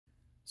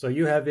So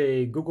you have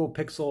a Google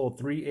Pixel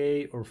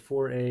 3a or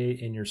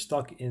 4a and you're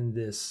stuck in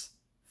this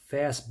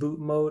fast boot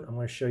mode. I'm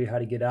going to show you how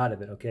to get out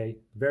of it, okay?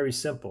 Very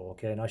simple,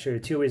 okay? And I'll show you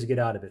 2 ways to get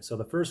out of it. So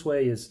the first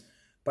way is,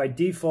 by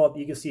default,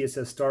 you can see it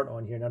says start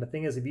on here. Now the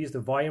thing is, if you use the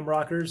volume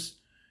rockers,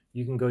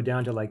 you can go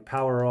down to like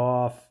power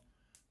off,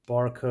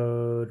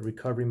 barcode,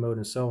 recovery mode,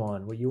 and so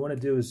on. What you want to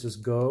do is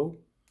just go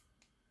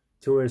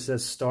to where it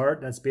says start.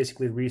 That's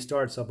basically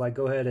restart. So if I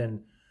go ahead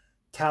and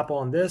tap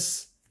on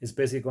this, it's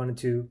basically going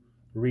to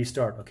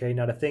restart. Okay,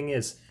 now the thing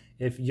is,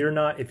 if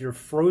you're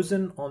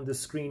frozen on the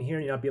screen here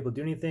and you're not be able to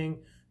do anything,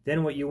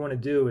 then what you want to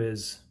do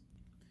is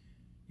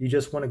you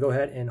just want to go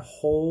ahead and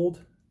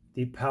hold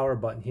the power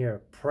button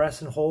here.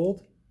 Press and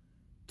hold.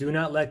 Do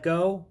not let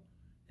go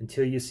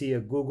until you see a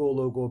Google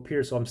logo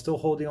appear. So I'm still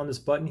holding on this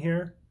button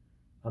here.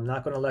 I'm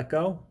not going to let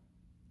go.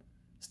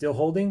 Still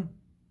holding.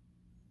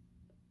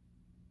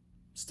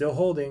 Still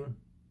holding.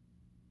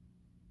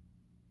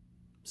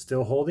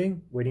 Still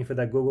holding, waiting for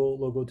that Google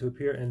logo to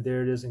appear, and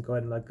there it is, and go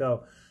ahead and let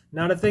go.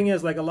 Now the thing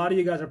is, like, a lot of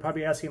you guys are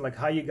probably asking like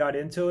how you got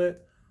into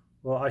it.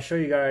 Well, I'll show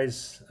you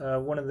guys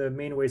one of the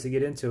main ways to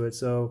get into it.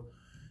 So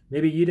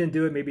maybe you didn't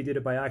do it, maybe you did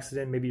it by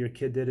accident, maybe your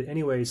kid did it.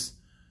 Anyways,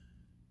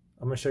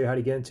 I'm going to show you how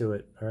to get into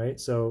it. All right,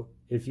 so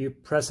if you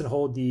press and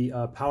hold the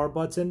power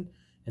button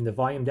and the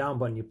volume down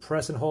button, you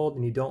press and hold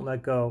and you don't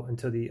let go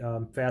until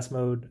the fast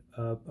mode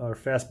or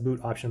fast boot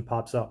option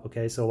pops up.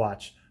 Okay, so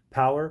watch.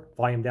 Power,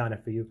 volume down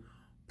after you.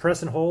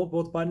 Press and hold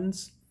both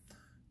buttons.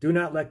 Do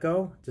not let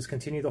go. Just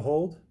continue to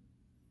hold.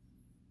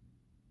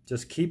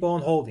 Just keep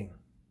on holding.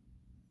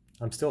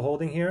 I'm still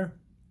holding here.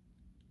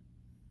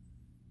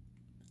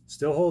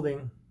 Still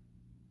holding.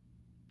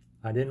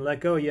 I didn't let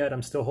go yet.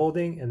 I'm still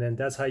holding, and then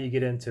that's how you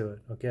get into it,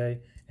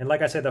 okay? And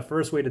like I said, the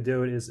first way to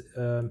do it is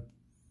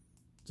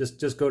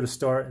just go to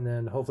start, and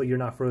then hopefully you're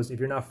not frozen. If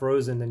you're not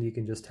frozen, then you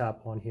can just tap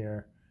on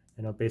here,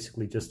 and it'll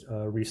basically just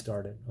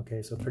restart it,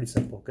 okay? So pretty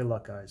simple. Good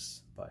luck,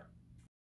 guys. Bye.